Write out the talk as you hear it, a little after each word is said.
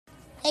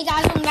Hey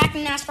guys, welcome back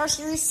to NASCAR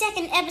Series,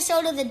 second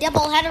episode of the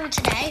doubleheader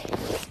today.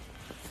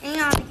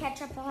 And on the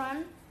catch-up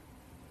run.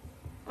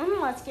 And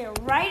let's get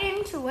right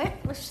into it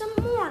with some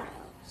more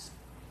news.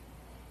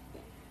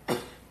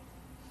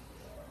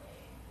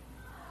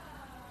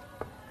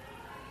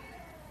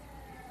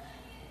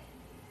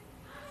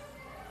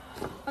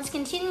 Let's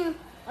continue.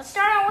 Let's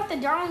start out with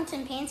the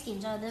Darlington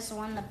Panskins. Oh, this is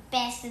one of the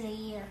best of the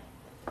year.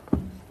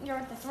 You're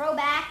with the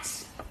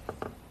throwbacks.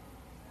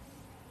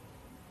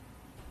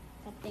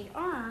 But they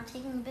are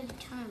taking a bit of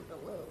time to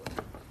load.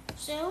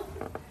 So,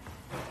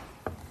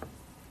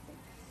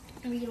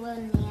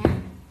 reloading the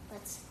app.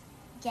 Let's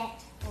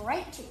get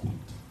right to it.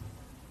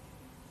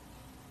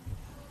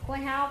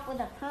 Going out with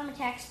a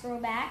Permatex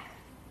throwback.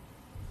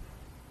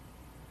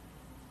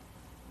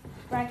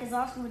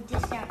 Keselowski with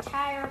discount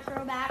tire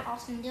throwback.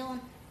 Austin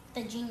Dillon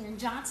with the Junior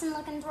Johnson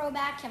looking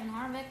throwback. Kevin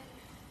Harvick,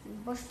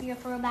 Busch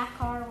throwback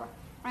car.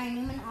 Ryan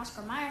Newman,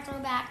 Oscar Mayer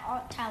throwback.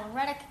 Tyler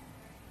Reddick,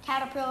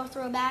 Caterpillar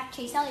throwback.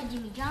 Chase Elliott,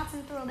 Jimmy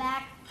Johnson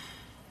throwback.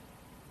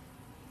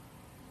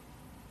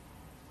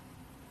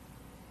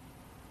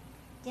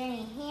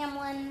 Denny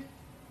Hamlin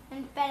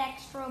and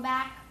FedEx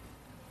throwback.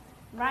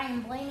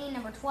 Ryan Blaney,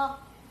 number 12.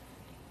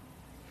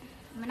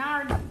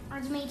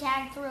 Menard's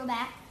Maytag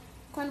throwback.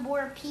 Clint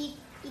Boyer Peak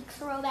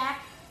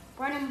throwback.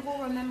 Brennan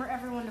Bull, remember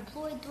everyone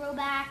deployed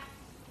throwback.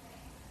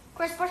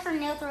 Chris Buescher,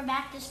 no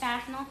throwback, just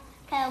fashionable.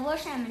 Kyle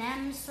Busch,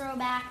 M&M's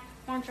throwback.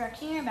 Warren Truck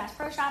Jr., Bass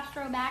Pro Shops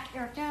throwback.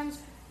 Eric Jones,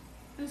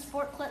 and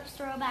Sport Clips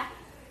throwback.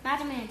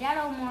 Matthew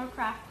Manadetto, more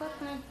Craft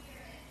Cookman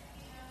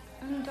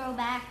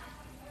throwback.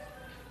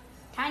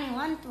 Tiny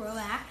One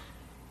throwback.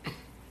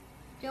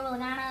 Joe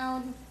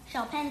Logano,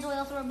 Shell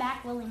Pennzoil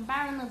throwback. William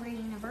Byron, Liberty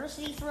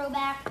University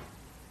throwback.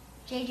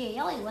 J.J.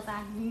 Elliott with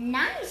a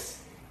nice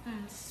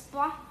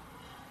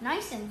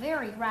and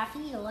very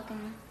graffiti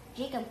looking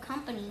Jacob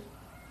Company's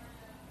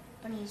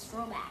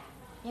throwback.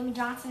 Jimmy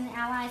Johnson,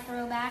 Ally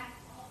throwback.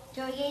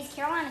 Joey Gay's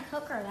Carolina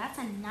Cooker, that's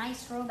a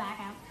nice throwback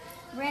out.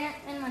 Ran it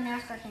in when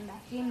NASCAR came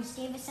back. James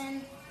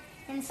Davison,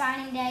 in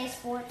signing day,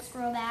 sports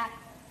throwback.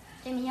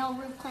 Jimmy Hill,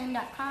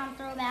 roofclaim.com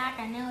throwback.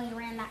 I know he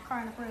ran that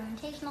car in the Pro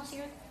Invitational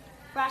Series.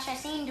 Rosh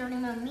Hassan, Dirty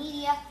Mo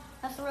Media,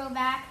 a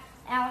throwback.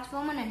 Alex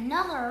Bowman,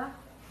 another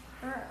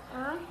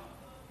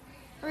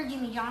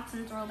Jimmy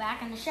Johnson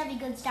throwback. And the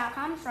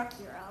ChevyGoods.com truck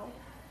hero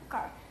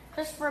car.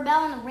 Christopher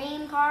Bell in the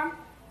Rain car.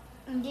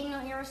 And Daniel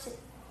Harris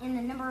in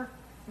the number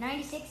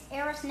 96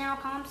 Eris Now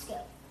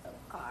Comscope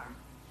car.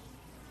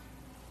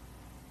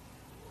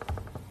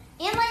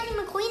 And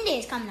Lightning McQueen Day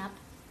is coming up,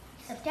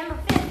 September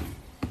 5th,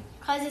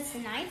 because it's the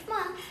 9th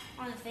month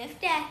on the 5th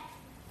day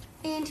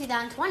in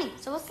 2020.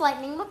 So it's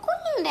Lightning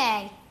McQueen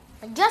Day.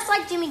 But just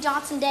like Jimmy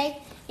Johnson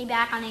Day, be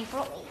back on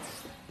April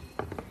 8th.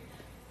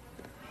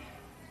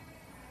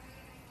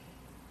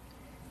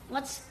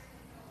 Let's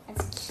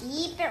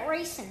keep it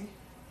racing.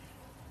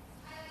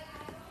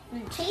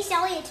 And Chase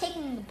Elliott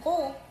taking the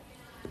pole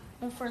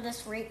for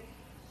this race.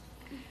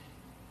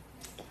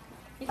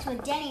 It's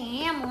with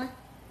Denny Hamlin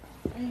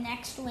in the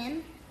next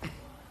win.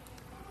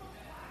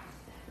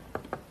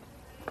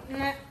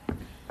 It's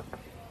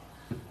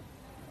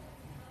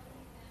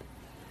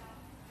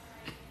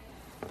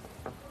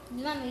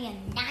going to be a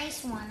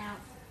nice one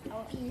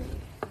out here.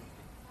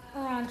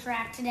 We're on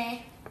track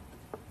today.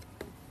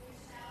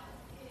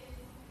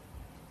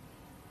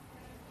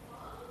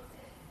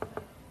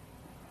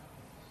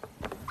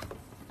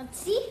 Let's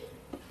see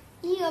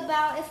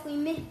about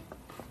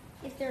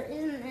if there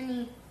isn't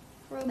any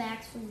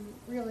throwbacks we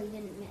really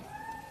didn't miss.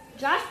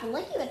 Josh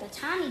Bilicki with a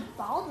Tommy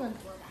Baldwin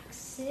throwback,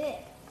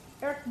 sick.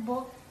 Eric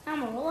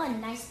Almirola, a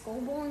nice goal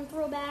bowling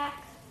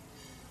throwback.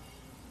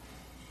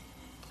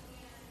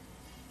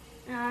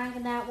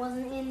 That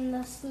wasn't in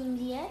the schemes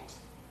yet.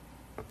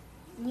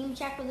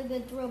 Nemechek with a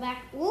good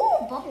throwback.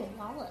 Ooh, Bubba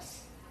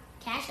Wallace,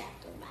 Cash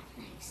App throwback,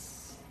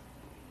 nice.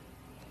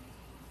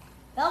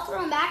 Bell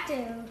throwing back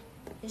to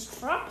his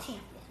truck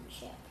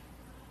championship.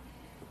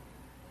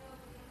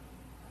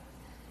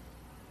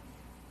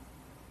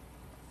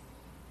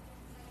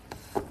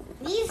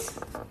 These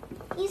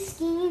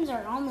schemes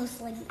are almost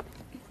like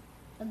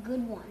a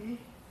good one.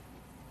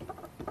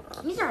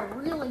 These are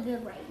really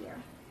good right here.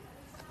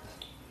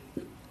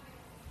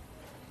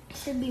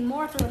 Should be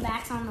more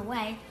throwbacks on the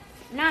way.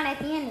 Not at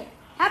the end.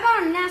 How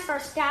about a NASCAR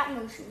stop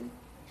motion?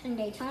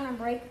 Daytona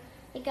break.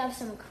 Pick up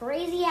some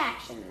crazy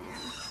action there.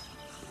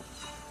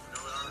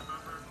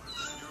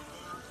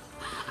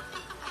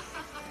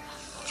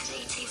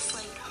 Today tastes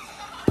like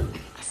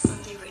a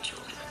Sunday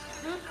ritual.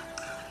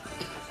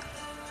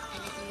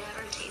 And it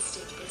never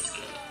tasted this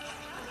good.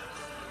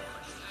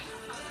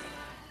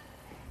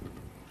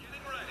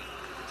 Getting ready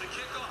to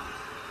kick off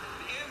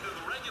the end of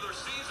the regular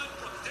season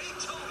from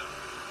Daytona.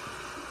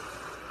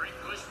 Great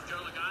push from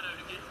Joe Logano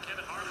to get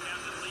Kevin Harvick out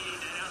to the lead.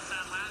 And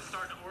outside line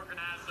starting to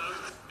organize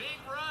those. Big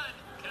run.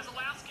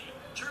 Keselowski.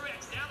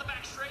 Truex down the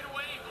back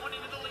straightaway.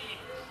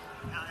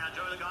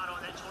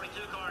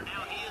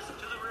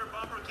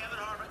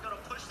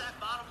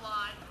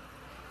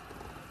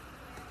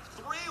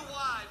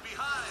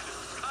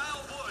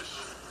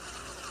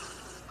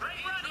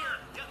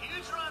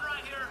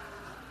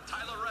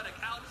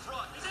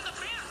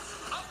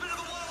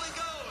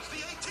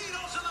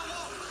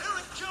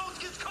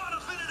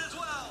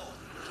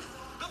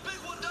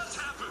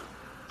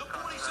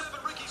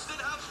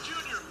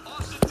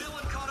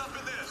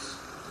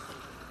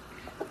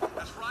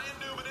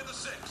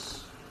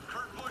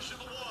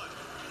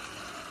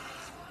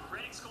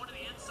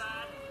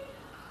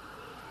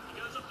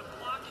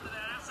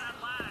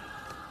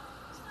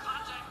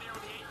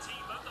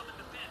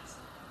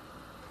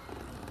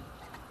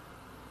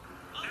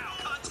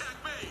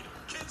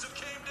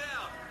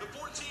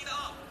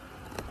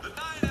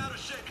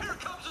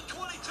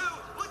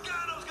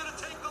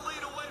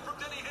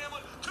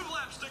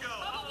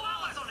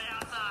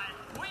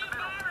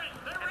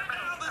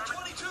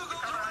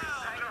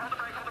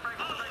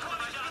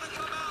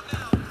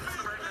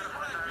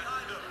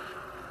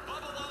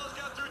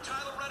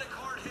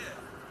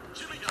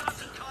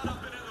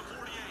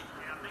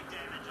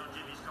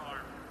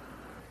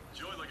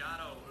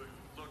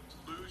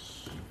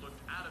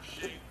 of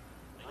shape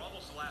for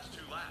almost the last 2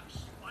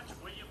 laps. Watch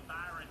William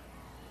Byron.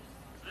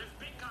 There's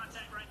big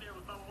contact right there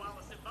with Bubba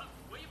Wallace. And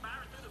William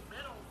Byron through the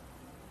middle.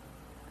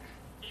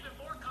 Even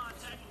more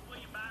contact with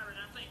William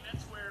Byron. I think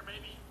that's where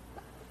maybe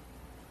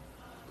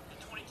the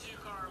 22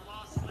 car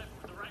lost the lift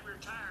with the right rear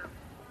tire.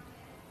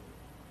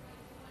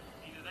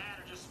 Either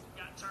that or just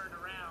got turned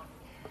around.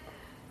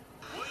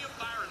 William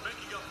Byron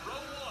making up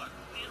row 1.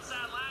 The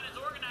inside line is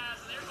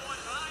organized, and they're going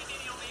by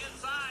Denny on the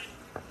inside.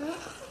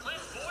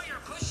 Clint Boyer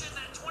pushing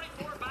that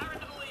 24 Byron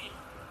to the lead.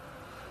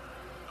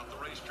 Up the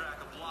racetrack,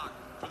 a block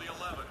for the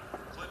 11.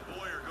 Clint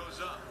Boyer goes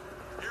up.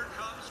 Here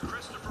comes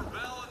Christopher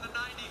Bell in the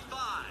 95.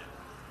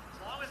 As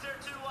long as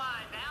they're too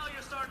wide, now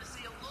you're starting to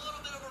see a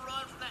little bit of a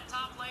run from that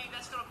top lane.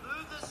 That's going to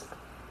move this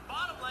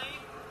bottom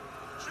lane.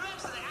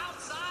 Truex to the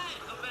outside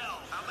of Bell.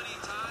 How many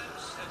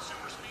times at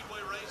super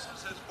speedway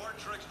races has Bart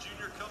Truex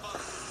Jr. come up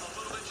a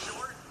little bit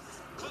short?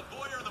 Clint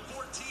Boyer in the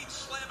 14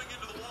 slamming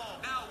into the wall.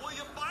 Now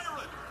William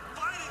Byron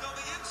fighting on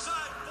the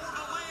inside for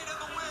the lead and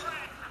the win.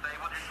 Stay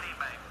with your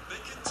teammate. They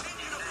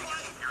continue to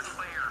fight You're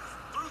clear.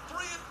 through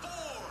 3 and 4.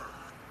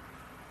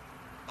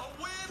 A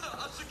win,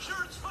 a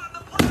secured spot in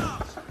the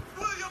playoffs.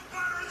 William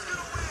Byron's going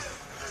to win.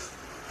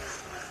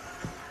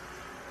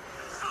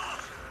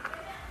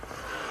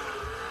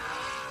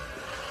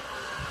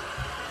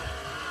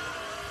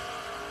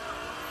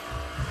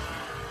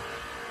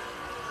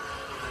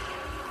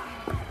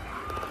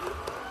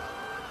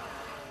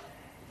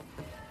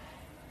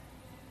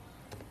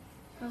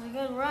 It was a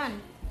good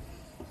run.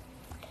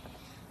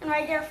 And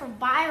right there for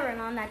Byron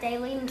on that day,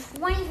 leading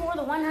 24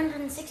 to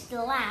 160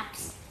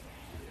 laps.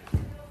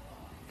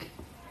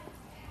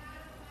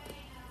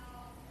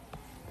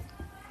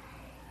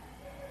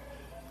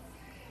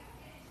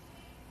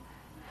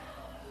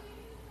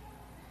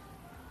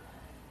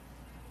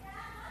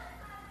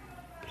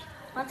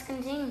 Let's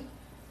continue.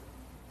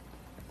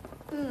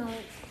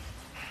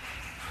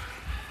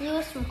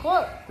 Here's some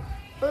quotes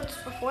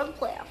before the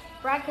playoff.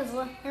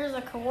 Here's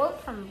a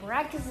quote from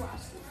Brad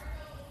Keselowski.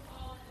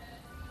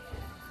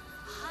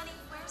 Honey,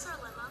 where's our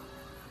limo?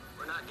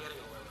 We're not getting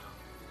a limo.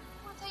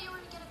 I thought you were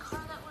going to get a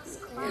car that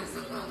was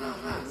classy.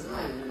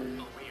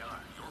 Oh, we are.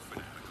 You're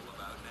fanatical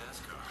about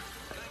NASCAR.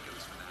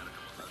 Geico's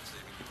fanatical about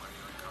saving you money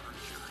on car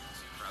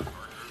insurance. Proud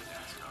partner of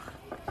NASCAR.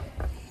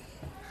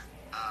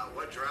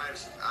 What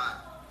drives?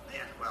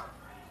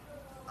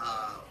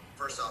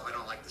 First off, I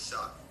don't like to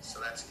suck,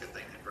 so that's a good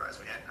thing that drives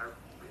me.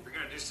 If you're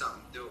going to do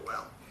something, do it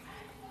well.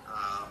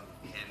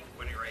 And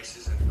winning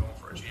races and going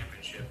for a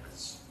championship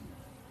is,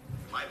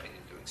 in my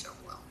opinion, doing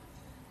something well.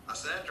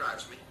 So that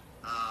drives me,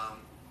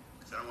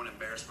 because I don't want to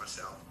embarrass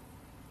myself.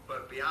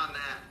 But beyond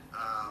that,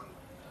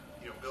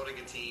 building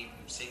a team,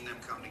 seeing them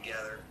come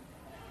together,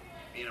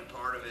 being a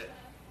part of it,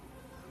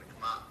 the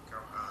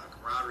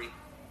camaraderie,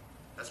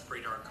 that's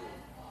pretty darn cool.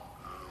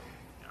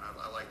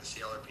 I like to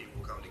see other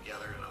people come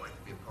together, and I like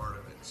to be a part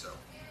of it. So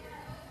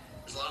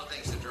there's a lot of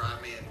things that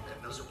drive me, and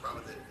those are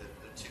probably the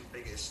 2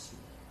 biggest,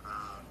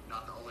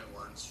 not the only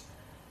ones.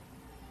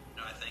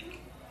 I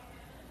think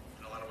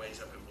in a lot of ways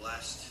I've been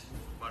blessed,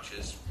 much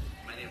as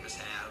many of us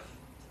have,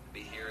 to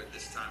be here at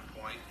this time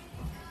point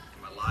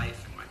in my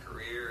life, in my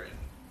career, and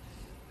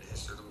the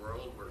history of the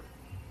world, where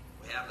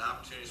we have the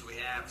opportunities we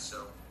have.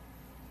 So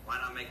why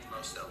not make the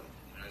most of them?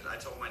 As I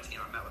told my team,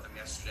 I met with them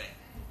yesterday.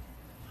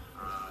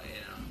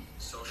 In a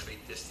socially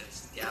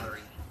distanced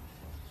gathering,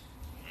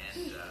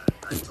 and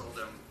I told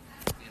them,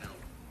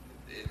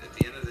 at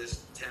the end of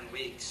this 10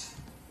 weeks,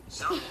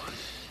 someone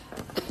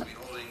will be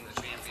holding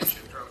the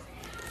championship trophy.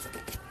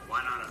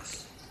 Why not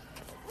us?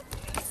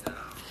 And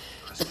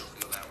I still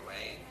feel that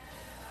way.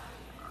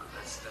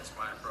 That's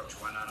my approach.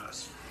 Why not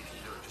us? We can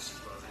do it just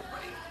as well as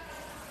anybody.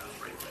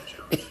 Ready for the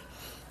challenge.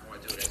 I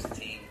want to do it as a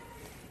team.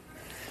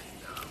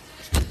 And I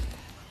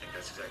think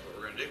that's exactly what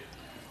we're going to do.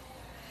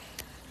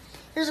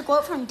 Here's a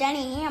quote from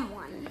Denny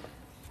Hamlin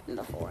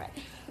before it.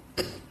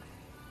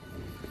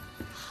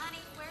 Honey,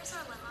 where's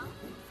our limo?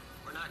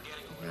 We're not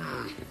getting a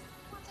limo.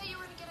 I thought you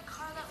were going to get a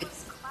car that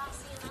was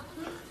classy and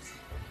elegant.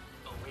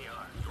 Oh, we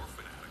are. You're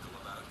fanatical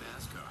about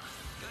NASCAR.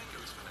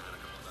 Geico's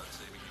fanatical about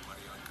saving you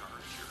money on car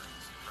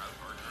insurance. Proud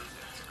partner of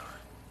NASCAR.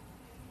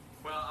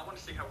 Well, I want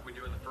to see how we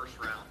do in the first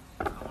round.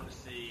 I want to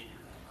see,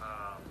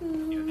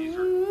 these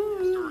are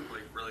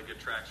historically really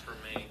good tracks for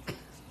me.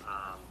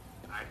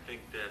 I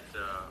think that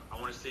I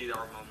want to see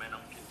our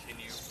momentum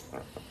continue.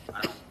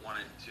 I don't want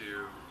it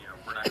to,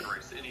 we're not going to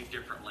race any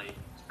differently,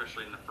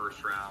 especially in the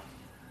first round.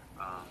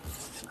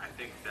 I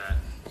think that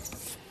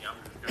I'm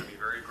going to be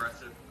very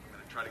aggressive. I'm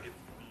going to try to get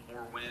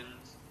more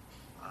wins.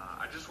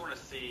 I just want to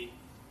see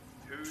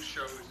who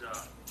shows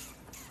up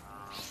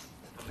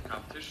from the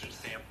competition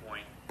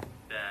standpoint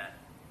that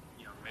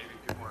maybe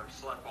people have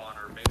slept on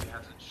or maybe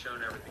hasn't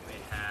shown everything they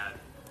had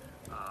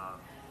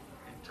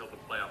until the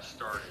playoffs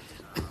started.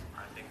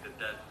 I think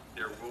that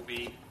there will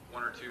be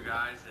 1 or 2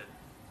 guys that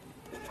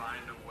will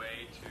find a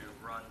way to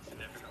run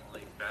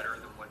significantly better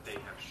than what they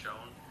have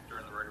shown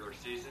during the regular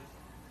season,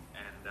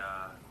 and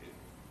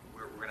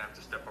we're going to have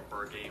to step up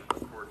our game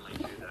accordingly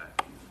to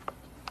that.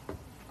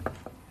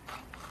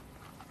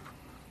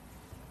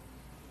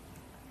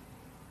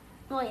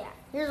 Oh yeah,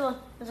 there's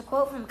a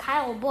quote from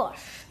Kyle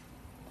Busch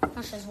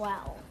as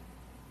well.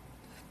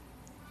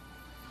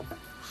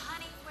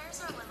 Honey, where's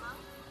our limo?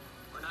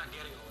 We're not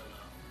getting a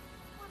limo.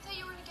 Well, I thought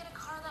you were going to get a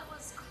car that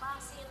was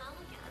classy and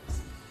elegant.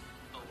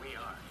 Oh, we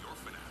are. You're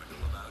fanatical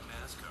about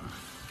NASCAR.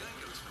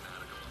 Geico's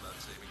fanatical about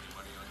saving you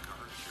money on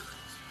car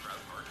insurance. Proud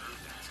partner of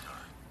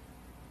NASCAR.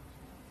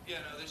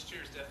 Yeah, no, this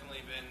year's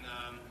definitely been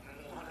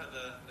one of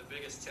the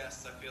biggest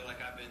tests I feel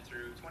like I've been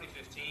through.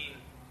 2015,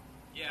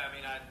 yeah, I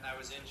mean, I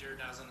was injured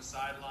and I was on the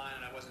sideline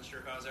and I wasn't sure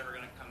if I was ever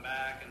going to come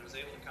back, and was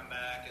able to come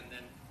back, and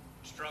then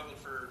struggled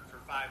for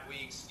 5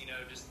 weeks,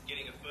 just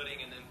getting a footing,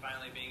 and then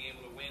finally being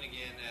able to win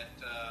again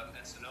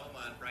at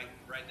Sonoma, and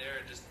right there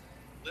it just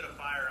lit a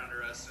fire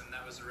under us, and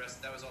that was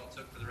all it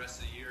took for the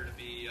rest of the year to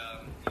be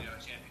a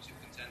championship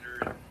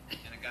contender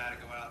and a guy to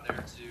go out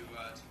there to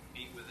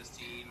compete with his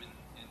team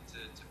and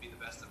to be the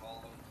best of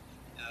all of them.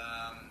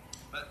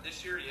 But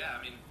this year, yeah,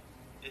 I mean,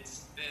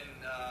 it's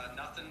been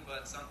nothing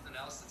but something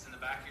else that's in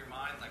the back of your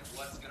mind, like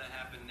what's going to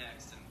happen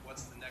next, and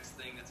what's the next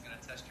thing that's going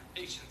to test your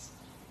patience.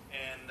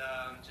 And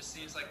just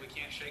seems like we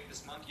can't shake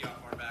this monkey off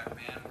our back,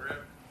 man.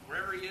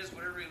 Wherever he is,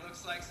 whatever he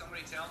looks like,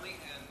 somebody tell me,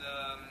 and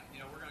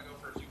we're going to go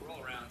for a few roll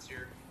arounds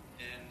here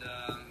and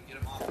get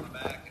him off my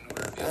back in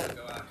order to be able to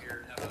go out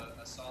here and have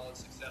a solid,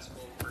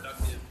 successful,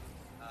 productive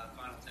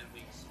final 10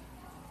 weeks.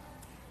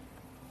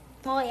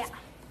 Well, yeah.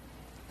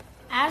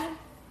 As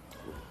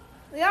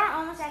we are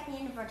almost at the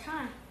end of our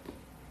time.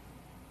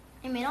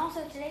 I mean,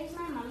 also today's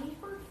my mommy's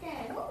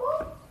birthday.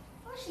 Well,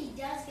 she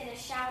does get a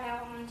shout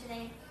out on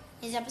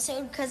today's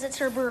episode because it's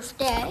her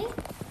birthday.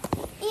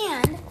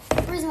 And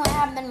the reason why I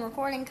haven't been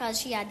recording because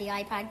she had the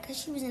iPad because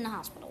she was in the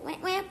hospital.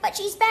 But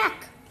she's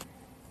back,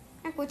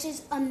 which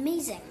is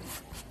amazing.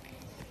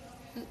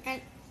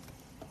 And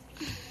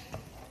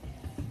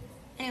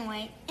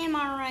anyway, am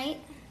I right?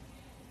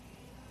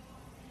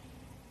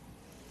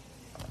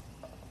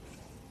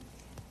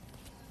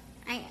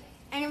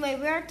 Anyway,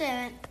 we're at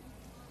the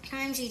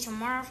time see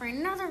tomorrow for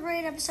another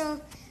great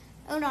episode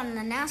on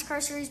the NASCAR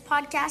Series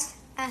podcast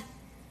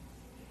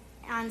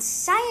on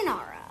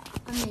Sayonara.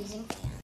 Amazing.